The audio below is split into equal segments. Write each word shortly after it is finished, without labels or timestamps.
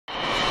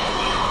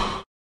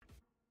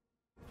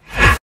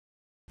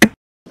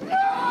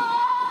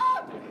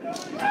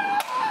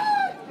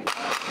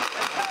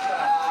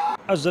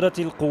أجرت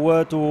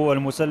القوات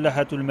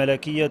المسلحة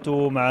الملكية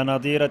مع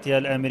نظيرتها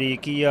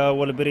الأمريكية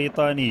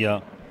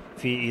والبريطانية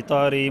في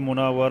إطار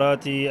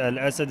مناورات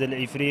الأسد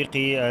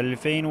الإفريقي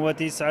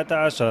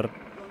 2019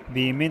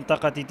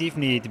 بمنطقة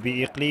تفنيد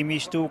بإقليم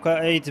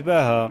باشتوكة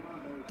أيتباها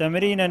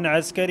تمرينا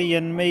عسكريا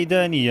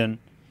ميدانيا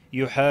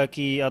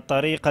يحاكي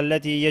الطريقة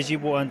التي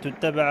يجب أن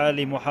تتبع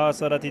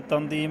لمحاصرة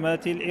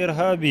التنظيمات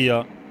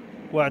الإرهابية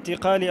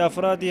واعتقال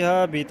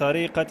أفرادها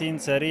بطريقة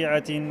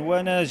سريعة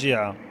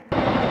وناجعة.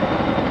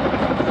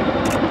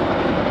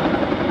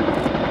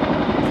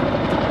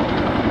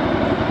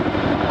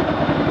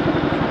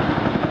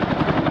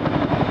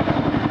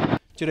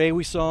 Today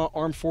we saw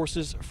armed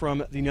forces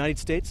from the United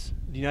States,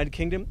 the United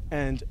Kingdom,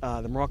 and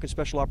the Moroccan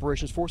Special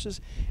Operations Forces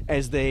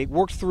as they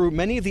worked through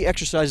many of the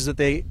exercises that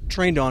they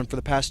trained on for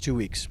the past 2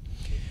 weeks.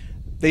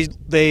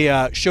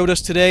 They showed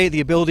us today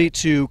the ability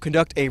to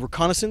conduct a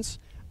reconnaissance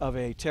of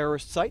a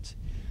terrorist site.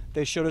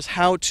 They showed us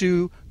how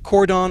to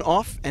cordon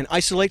off and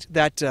isolate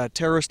that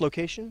terrorist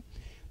location.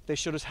 They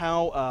showed us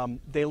how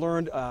they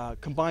learned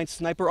combined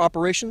sniper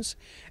operations.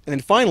 And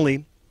then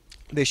finally,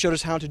 they showed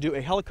us how to do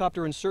a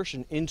helicopter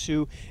insertion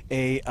into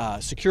a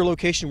secure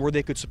location where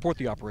they could support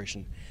the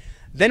operation.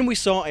 Then we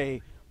saw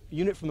a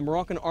unit from the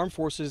Moroccan Armed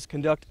Forces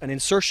conduct an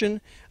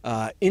insertion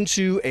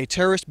into a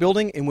terrorist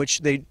building in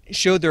which they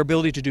showed their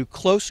ability to do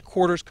close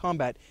quarters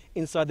combat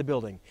inside the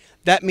building.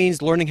 That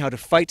means learning how to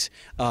fight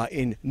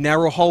in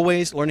narrow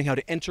hallways, learning how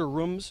to enter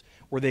rooms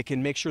where they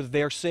can make sure that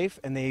they are safe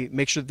and they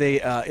make sure that they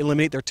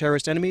eliminate their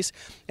terrorist enemies.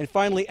 And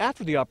finally,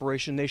 after the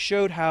operation, they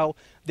showed how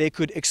they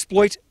could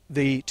exploit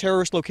the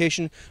terrorist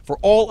location for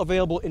all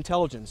available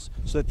intelligence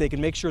so that they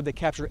can make sure they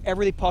capture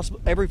every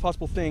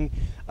possible thing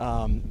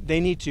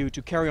they need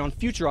to carry on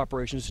future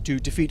operations to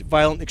defeat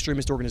violent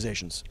extremist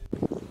organizations.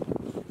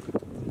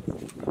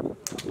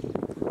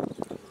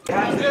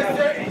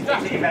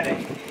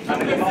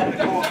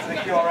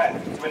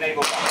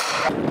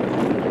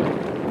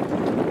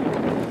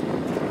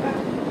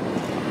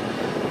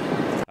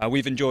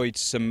 We've enjoyed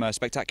some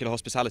spectacular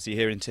hospitality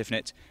here in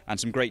Tifnit and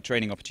some great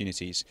training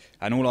opportunities,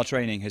 and all our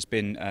training has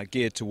been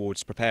geared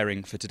towards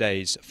preparing for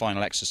today's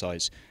final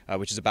exercise,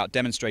 which is about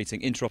demonstrating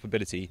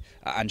interoperability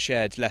and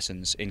shared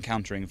lessons in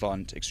countering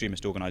violent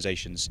extremist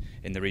organisations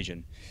in the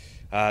region.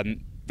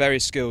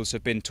 Various skills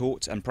have been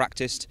taught and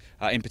practiced.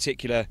 In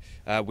particular,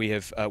 we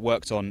have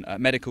worked on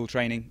medical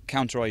training,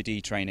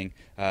 counter-ID training,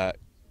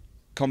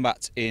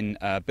 combat in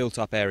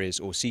built-up areas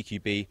or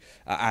CQB,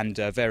 and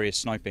various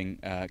sniping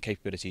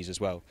capabilities as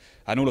well.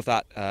 And all of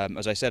that,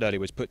 as I said earlier,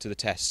 was put to the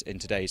test in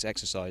today's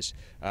exercise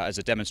as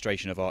a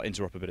demonstration of our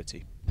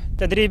interoperability.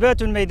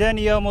 تدريبات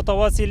ميدانية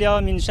متواصلة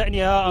من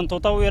شأنها أن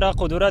تطور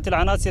قدرات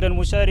العناصر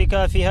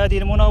المشاركة في هذه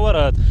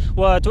المناورات،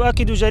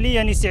 وتؤكد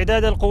جليا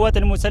استعداد القوات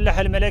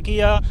المسلحة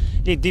الملكية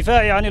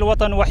للدفاع عن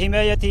الوطن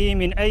وحمايته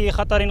من أي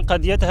خطر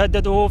قد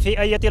يتهدده في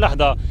أي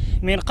لحظة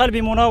من قلب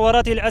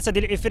مناورات الأسد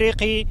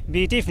الإفريقي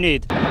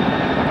بتفنيد.